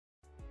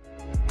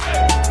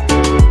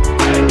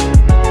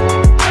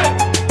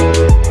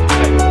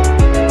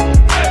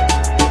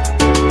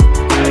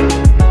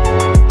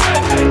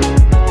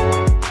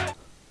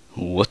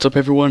What's up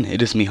everyone,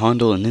 it is me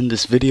Hondle, and in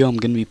this video I'm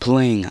going to be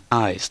playing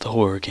Eyes, the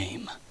horror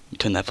game. Let me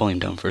turn that volume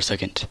down for a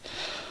second.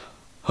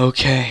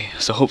 Okay,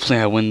 so hopefully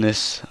I win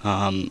this.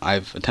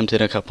 I've attempted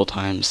a couple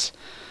times.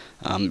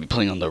 I'm be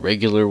playing on the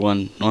regular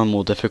one,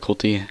 normal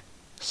difficulty.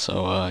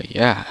 So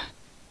yeah.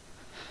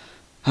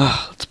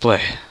 Let's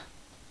play.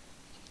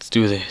 Let's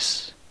do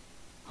this.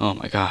 Oh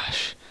my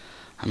gosh.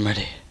 I'm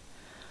ready.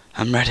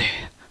 I'm ready.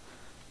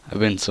 I've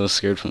been so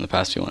scared from the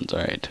past few ones.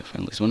 Alright,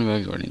 find these money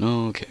bags, already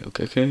know.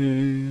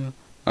 Okay.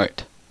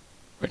 Alright,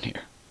 we're in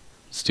here.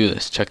 Let's do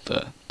this. Check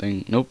the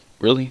thing. Nope,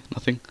 really?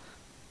 Nothing?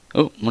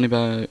 Oh, money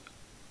bag.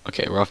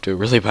 Okay, we're off to a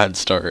really bad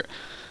start.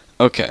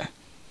 Okay,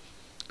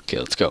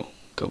 let's go.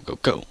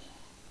 Go.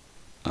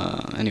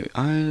 Anyway,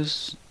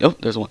 eyes. Oh,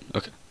 there's one.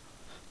 Okay.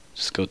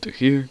 Just go through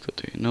here.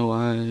 No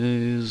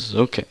eyes.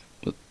 Okay.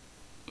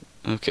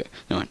 Okay,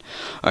 no one.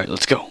 Alright,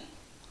 let's go.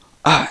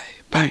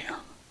 Bam.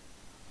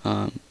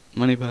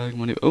 Money bag.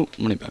 Money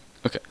bag.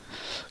 Okay.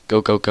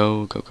 Go.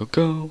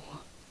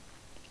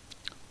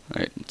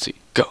 Alright, let's see.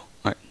 Go.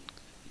 Alright.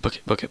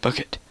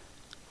 Bucket.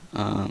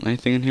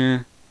 Anything in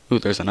here? Ooh,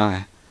 there's an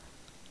eye.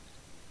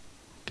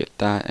 Get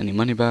that. Any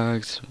money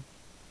bags?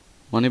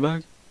 Money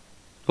bag?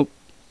 Oh,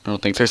 I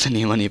don't think there's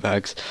any money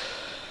bags.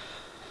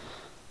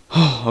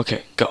 Oh,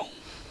 okay, go.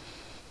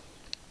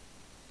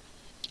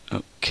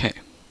 Okay.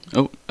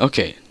 Oh,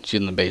 okay. She's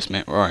in the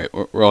basement. Alright,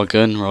 we're all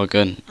good.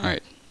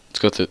 Alright, let's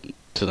go to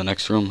the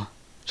next room.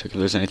 Check if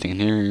there's anything in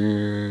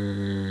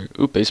here.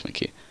 Ooh, basement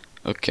key.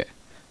 Okay.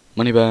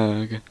 Money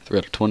bag. 3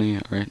 out of 20.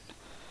 Alright.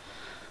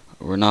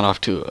 We're not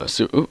off to a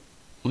suit. Ooh.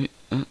 Wait.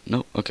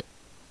 No. Okay.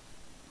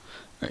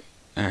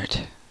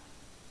 Alright.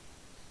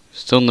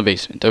 Still in the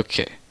basement.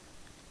 Okay.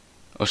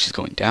 Oh, she's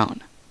going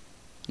down.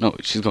 No,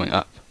 she's going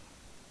up.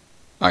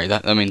 Alright,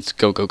 that means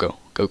go.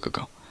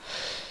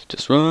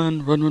 Just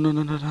run.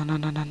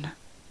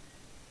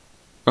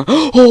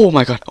 Oh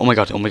my god.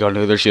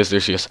 No, there she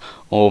is.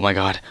 Oh my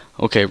god.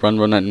 Okay, run,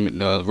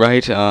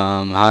 right,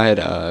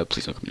 hide,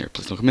 please don't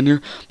come in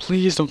here.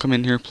 Please don't come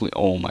in here, please.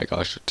 Oh my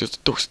gosh,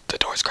 just the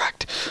door's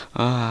cracked.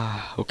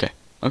 Okay.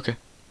 I think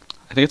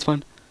it's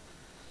fine.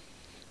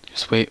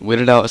 Just wait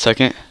it out a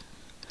second.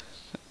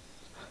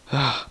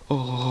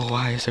 Oh,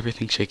 why is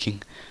everything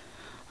shaking?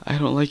 I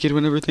don't like it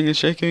when everything is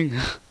shaking.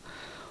 Oh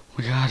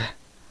my god.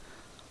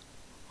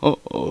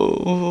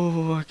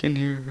 Oh, I can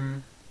hear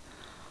her.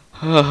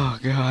 Oh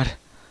god.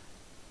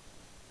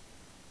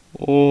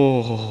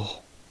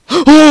 Oh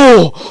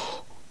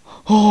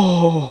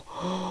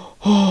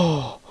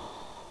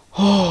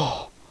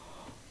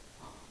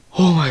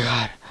my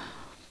god.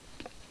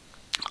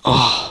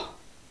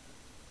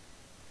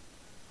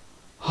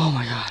 Oh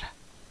my god.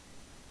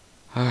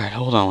 Alright,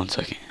 hold on one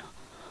second.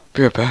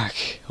 Be right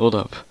back. Hold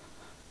up.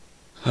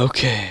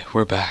 Okay,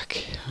 we're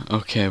back.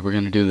 Okay, we're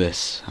gonna do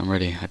this. I'm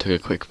ready. I took a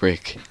quick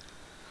break.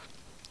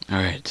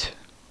 Alright.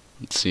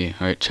 Let's see.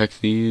 Alright, check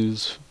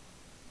these.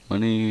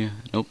 Money.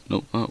 Nope.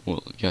 Oh,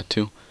 well, yeah,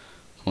 2.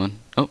 Come on.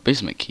 Oh,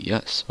 basement key.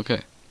 Yes.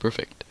 Okay.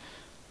 Perfect.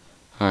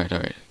 Alright.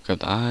 Grab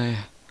the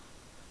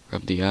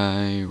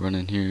eye. Run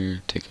in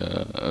here. Take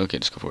a... Okay,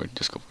 just go forward.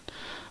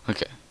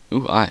 Okay.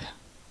 Ooh, eye.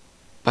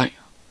 Bye.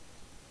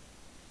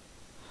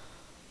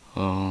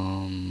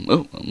 Oh,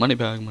 money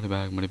bag.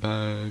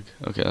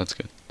 Okay, that's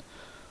good.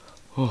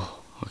 Oh,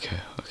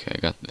 okay, I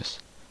got this.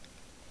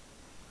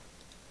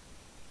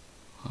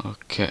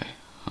 Okay,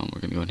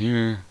 we're gonna go in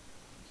here.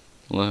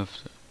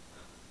 Left.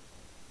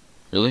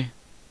 Really?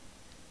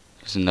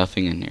 There's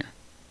nothing in here.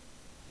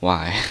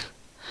 Why?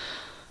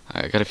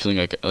 I got a feeling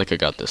like I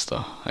got this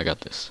though. I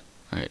got this.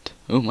 Alright.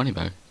 Oh, money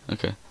bag.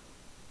 Okay.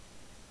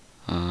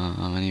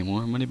 Any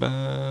more money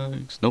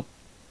bags? Nope.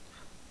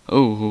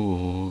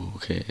 Oh,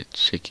 okay, it's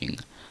shaking.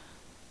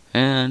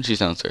 And she's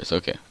downstairs.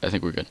 Okay, I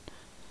think we're good.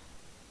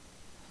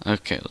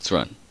 Okay, let's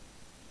run.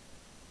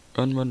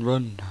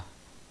 Run.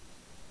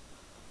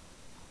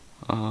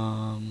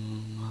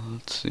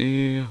 Let's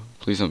see.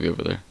 Please don't be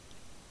over there.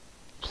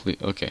 Please.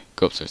 Okay,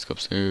 go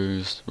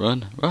upstairs.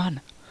 Run.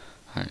 Alright,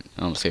 I'm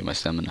gonna save my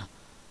stamina.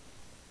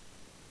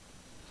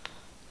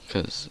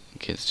 Because in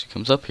case she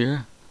comes up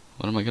here,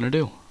 what am I gonna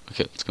do?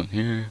 Okay, let's go in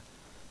here.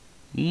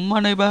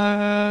 Money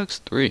bags.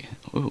 3.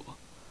 Ooh.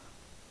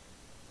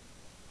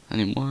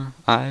 Any more?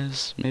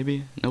 Eyes,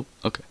 maybe? Nope.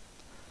 Okay.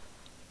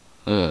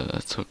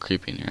 That's so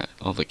creepy in here.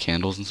 All the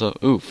candles and stuff.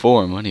 Ooh,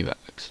 4 money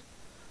bags.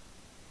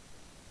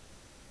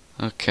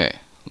 Okay,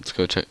 let's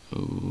go check.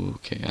 Ooh,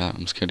 okay,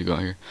 I'm scared to go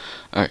out here.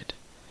 Alright.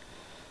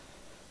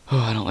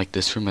 Oh, I don't like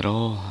this room at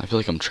all. I feel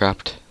like I'm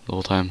trapped the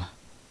whole time.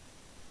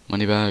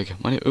 Money bag.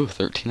 Ooh,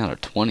 13 out of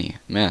 20.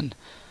 Man,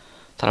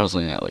 thought I was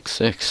only at like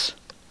 6.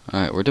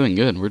 Alright, we're doing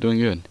good.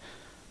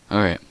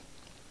 Alright.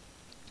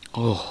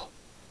 Oh.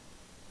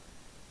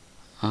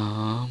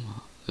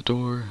 The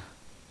door.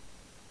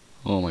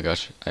 Oh my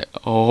gosh.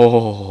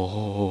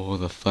 Oh,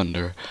 the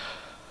thunder.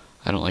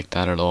 I don't like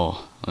that at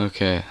all.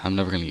 Okay, I'm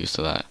never gonna get used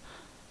to that.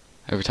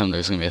 Every time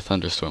there's gonna be a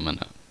thunderstorm, I'm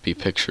gonna be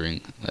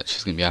picturing that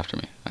she's gonna be after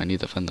me. I need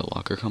to find the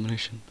locker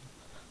combination.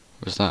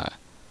 Where's that?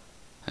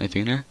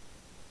 Anything in here?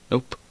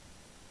 Nope.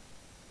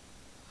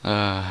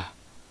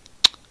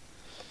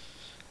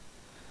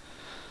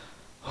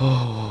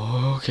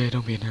 Oh, okay,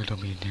 don't be in here,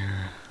 don't be in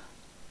here.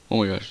 Oh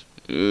my gosh.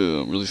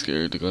 I'm really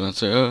scared to go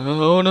downstairs.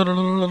 Oh, no, no, no,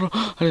 no, no, no.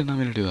 I did not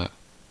mean to do that.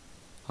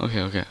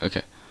 Okay, okay,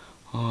 okay.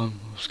 Oh, I'm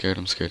scared,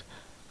 I'm scared.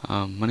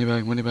 Money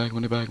bag, money bag,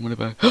 money bag, money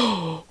bag.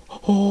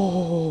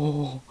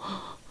 Oh!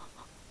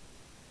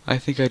 I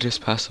think I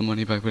just passed the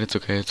money bag, but it's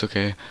okay, it's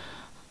okay.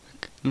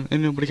 Ain't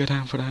nobody got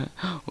time for that.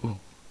 Ooh,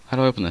 how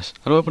do I open this?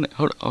 How do I open it?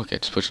 Hold on. Okay,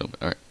 just push it open.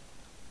 Alright.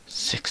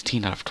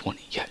 16 out of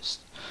 20, yes.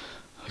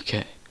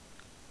 Okay.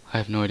 I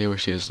have no idea where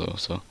she is, though,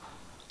 so...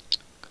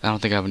 I don't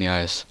think I have any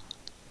eyes.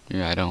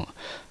 Yeah, I don't.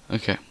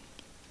 Okay.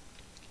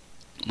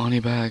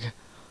 Money bag.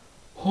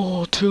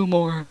 Oh, two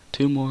more.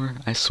 Two more.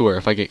 I swear,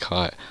 if I get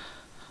caught.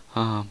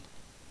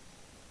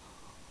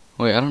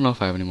 Wait, I don't know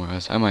if I have any more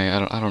eyes. I might.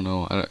 I don't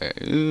know.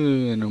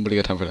 Nobody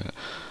got time for that.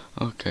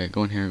 Okay,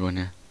 go in here, go in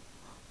here.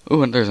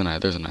 Ooh, and there's an eye,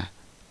 there's an eye.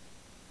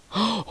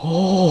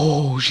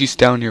 Oh, she's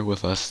down here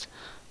with us.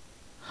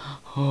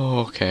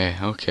 Oh, okay,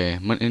 okay.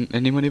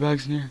 Any money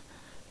bags in here?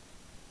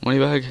 Money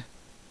bag?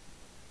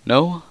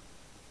 No?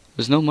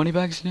 There's no money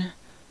bags in here?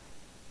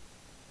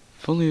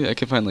 If only I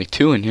could find like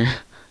 2 in here,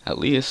 at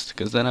least,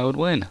 because then I would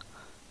win.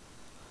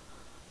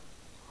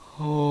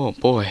 Oh,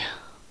 boy.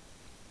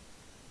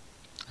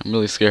 I'm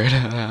really scared.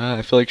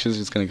 I feel like she's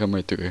just gonna come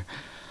right through here.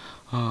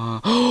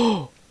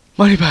 Oh,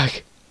 money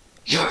bag!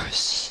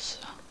 Yours!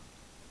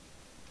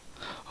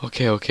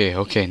 Okay, okay,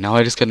 okay. Now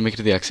I just gotta make it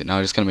to the exit. Now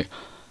I just gotta make...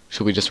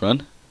 Should we just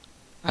run?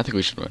 I think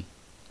we should run.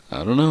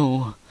 I don't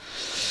know.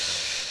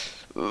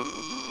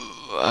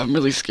 I'm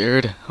really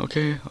scared.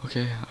 Okay,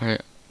 okay,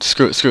 alright.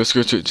 Screw it, screw it,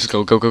 screw it, screw it. Just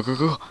go, go, go, go,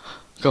 go.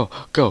 Go,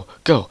 go,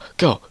 go,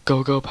 go,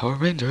 go, go, Power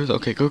Rangers.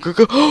 Okay, go, go,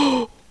 go.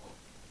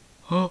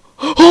 Oh,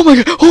 oh my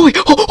god! Oh my,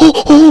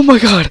 oh my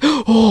god!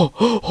 Oh,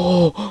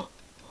 oh,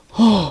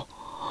 oh,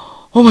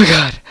 oh my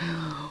god!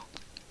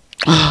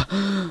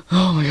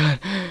 Oh my god.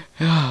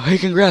 Yeah, hey,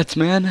 congrats,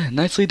 man.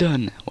 Nicely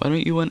done. Why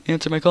don't you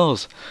answer my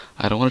calls?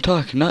 I don't want to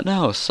talk. Not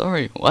now.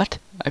 Sorry. What?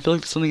 I feel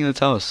like there's something in this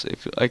house.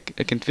 I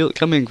can feel it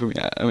coming from me.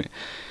 I mean,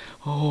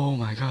 oh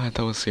my god,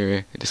 that was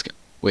scary. It just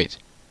wait.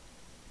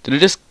 Did it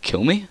just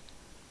kill me?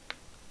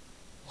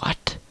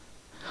 What?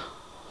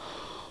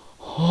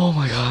 Oh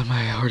my god,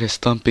 my heart is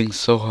thumping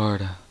so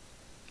hard.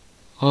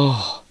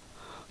 Oh,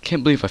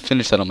 can't believe I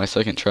finished that on my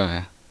second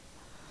try.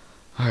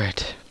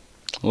 Alright.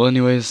 Well,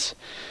 anyways,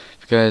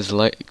 if you guys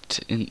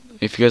liked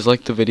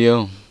the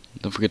video,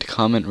 don't forget to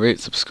comment,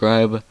 rate,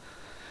 subscribe,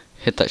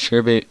 hit that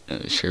share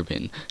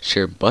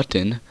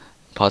button,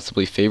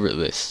 possibly favorite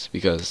this,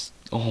 because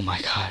oh my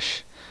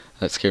gosh,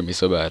 that scared me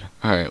so bad.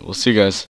 Alright, we'll see you guys.